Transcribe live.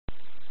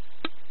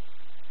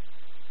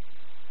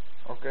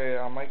Okay,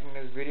 I'm making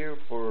this video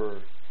for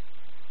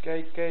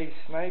KK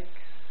Snakes,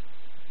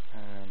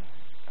 and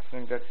I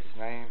think that's his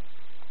name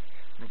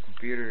on the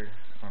computer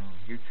on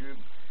YouTube.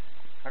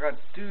 I got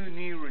two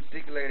new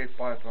reticulated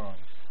pythons.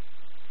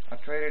 I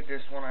traded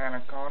this one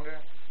anaconda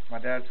my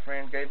dad's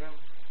friend gave him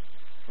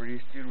for these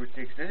two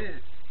retics. This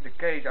is the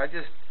cage. I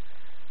just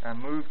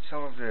moved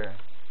some of the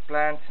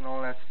plants and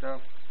all that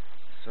stuff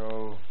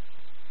so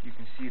you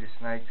can see the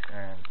snakes,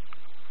 and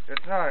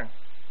it's not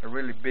a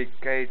really big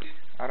cage.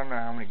 I don't know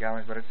how many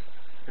gallons, but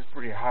it's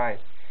pretty high.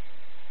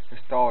 It's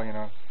tall, you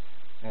know.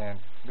 And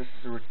this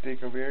is a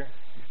retic over here.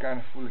 He's kind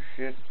of full of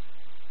shit.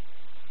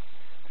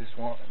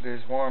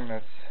 There's one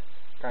that's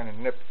kind of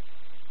nipped,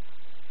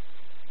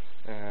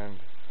 and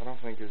I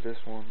don't think it's this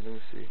one. Let me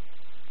see.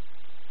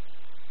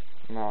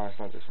 No, it's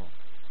not this one.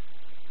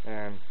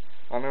 And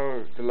I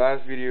know the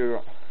last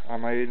video I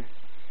made,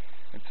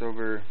 it's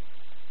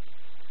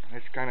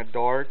kind of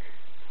dark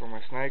for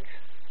my snakes.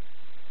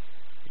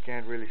 You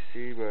can't really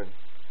see, but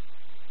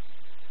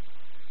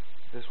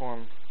this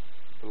one,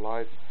 the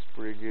light is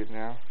pretty good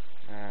now.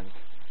 And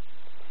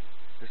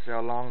this is how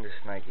long this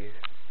snake is.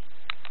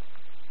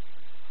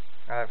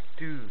 I have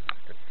two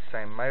that's the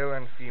same, male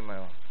and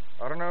female.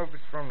 I don't know if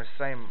it's from the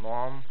same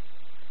mom,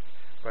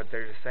 but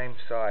they're the same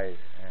size.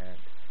 And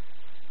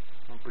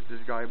I'm gonna put this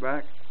guy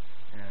back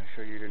and I'll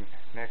show you the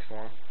next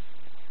one.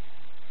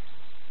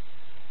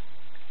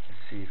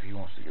 Let's see if he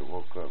wants to get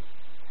woke up.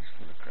 He's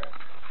full of crap.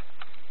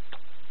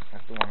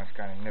 That's the one that's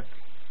kind of nippy.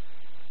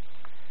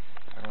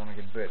 I don't want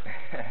to get bit.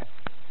 Just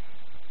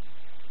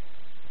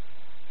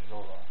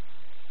hold on.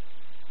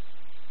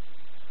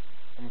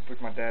 I'm gonna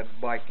put my dad's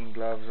biking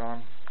gloves on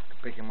to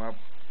pick him up.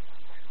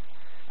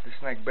 This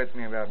snake bit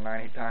me about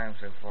 90 times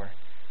so far.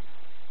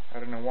 I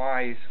don't know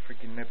why he's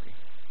freaking nippy.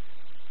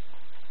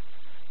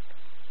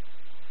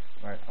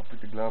 Right, I'll put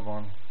the glove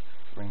on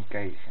for in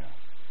case, you know.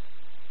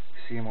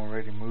 See him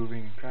already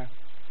moving and crap.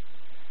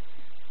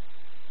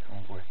 Come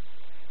on, boy.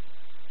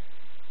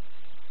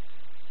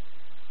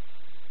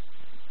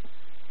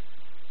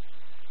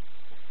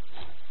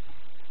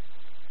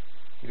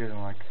 He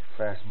doesn't like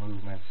fast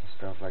movements and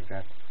stuff like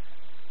that.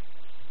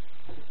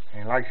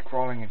 And he likes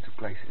crawling into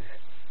places.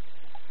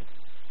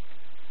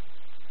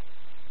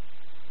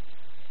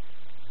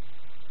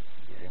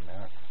 Get him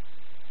out.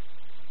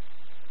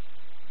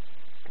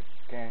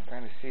 Can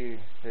kind of see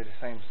they're the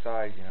same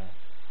size, you know.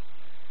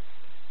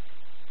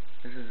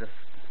 This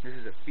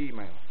is a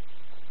female.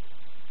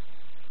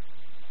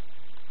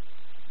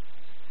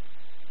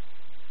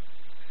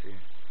 See,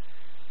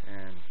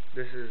 and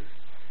this is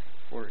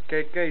for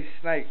KK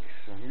Snakes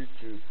on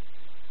YouTube.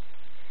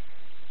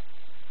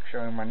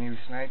 Showing my new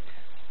snakes.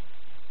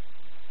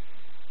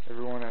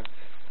 Everyone that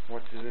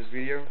watches this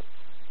video,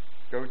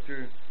 go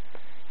to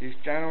his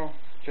channel,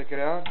 check it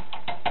out.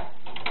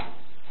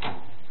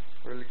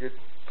 Really good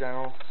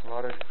channel, a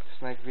lot of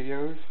snake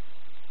videos.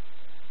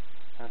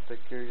 How to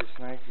take care of your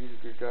snakes. He's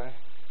a good guy.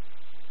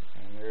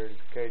 And there's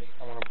the cage.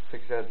 I'm gonna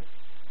fix that.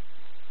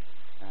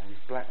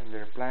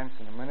 There are plants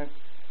in a minute.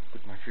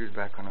 Put my shoes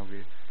back on over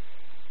here.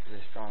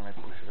 They're strong. I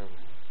push it over.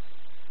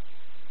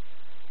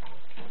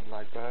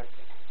 Light back.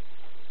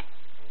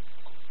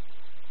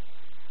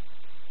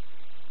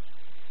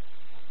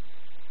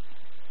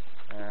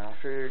 And I'll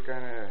show you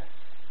kind of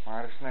my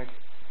other snake.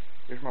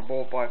 Here's my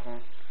ball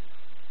python.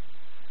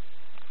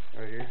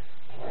 Right here,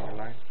 on the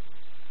line.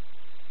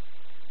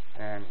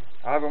 And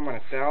I have them on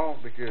a towel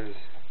because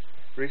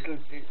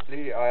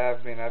recently I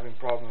have been having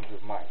problems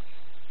with mites.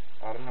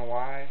 I don't know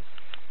why.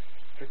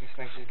 Freaking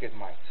snakes just get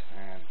mites.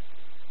 And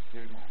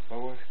here's my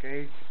boa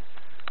cage,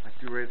 my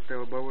two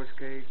red-tailed boa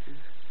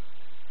cages.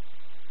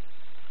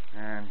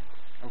 And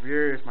over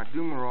here is my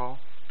Dumeral.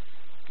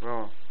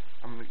 Well,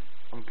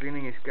 I'm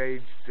cleaning his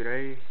cage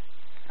today.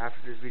 After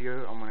this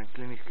video, I'm gonna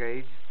clean his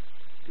cage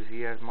because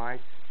he has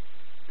mites.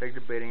 Take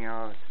the bedding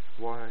out,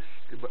 wash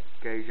the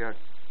cage out,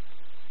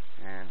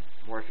 and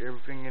wash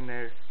everything in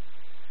there,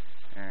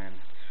 and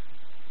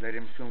let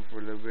him swim for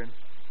a little bit,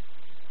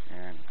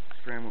 and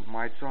spray him with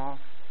mites off.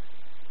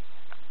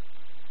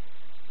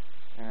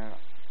 And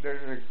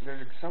there's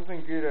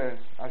something good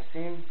I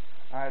seen.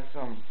 I had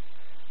some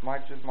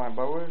mites with my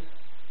boas,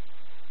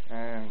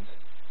 and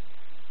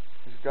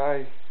this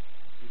guy,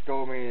 he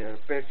told me at a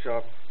pet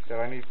shop that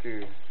I need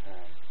to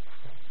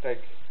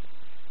take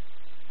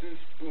 2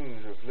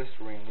 spoons of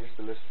Listerine. Here's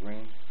the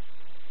Listerine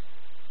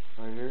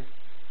right here,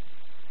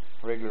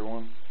 regular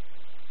one,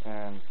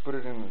 and put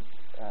it in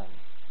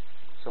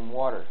some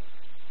water,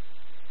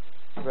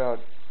 about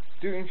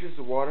 2 inches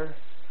of water,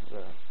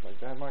 like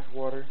that much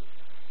water,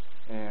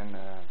 and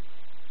a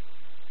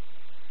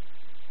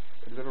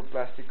little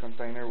plastic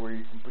container where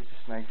you can put your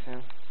snakes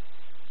in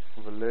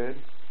with a lid,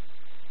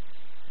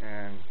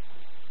 and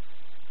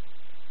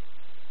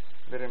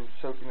let them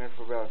soak in it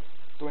for about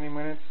 20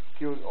 minutes.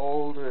 Kills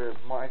all the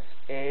mites,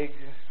 eggs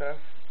and stuff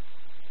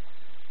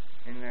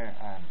in there,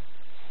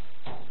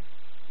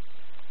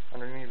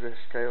 underneath the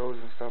scales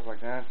and stuff like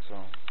that.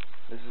 So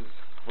this is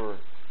for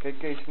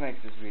KK Snakes,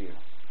 this video.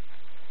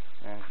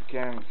 And if you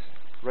can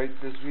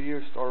rate this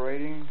video, star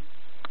rating,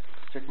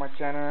 check my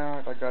channel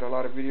out. I got a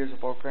lot of videos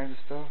of all kinds of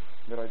stuff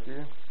that I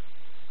do.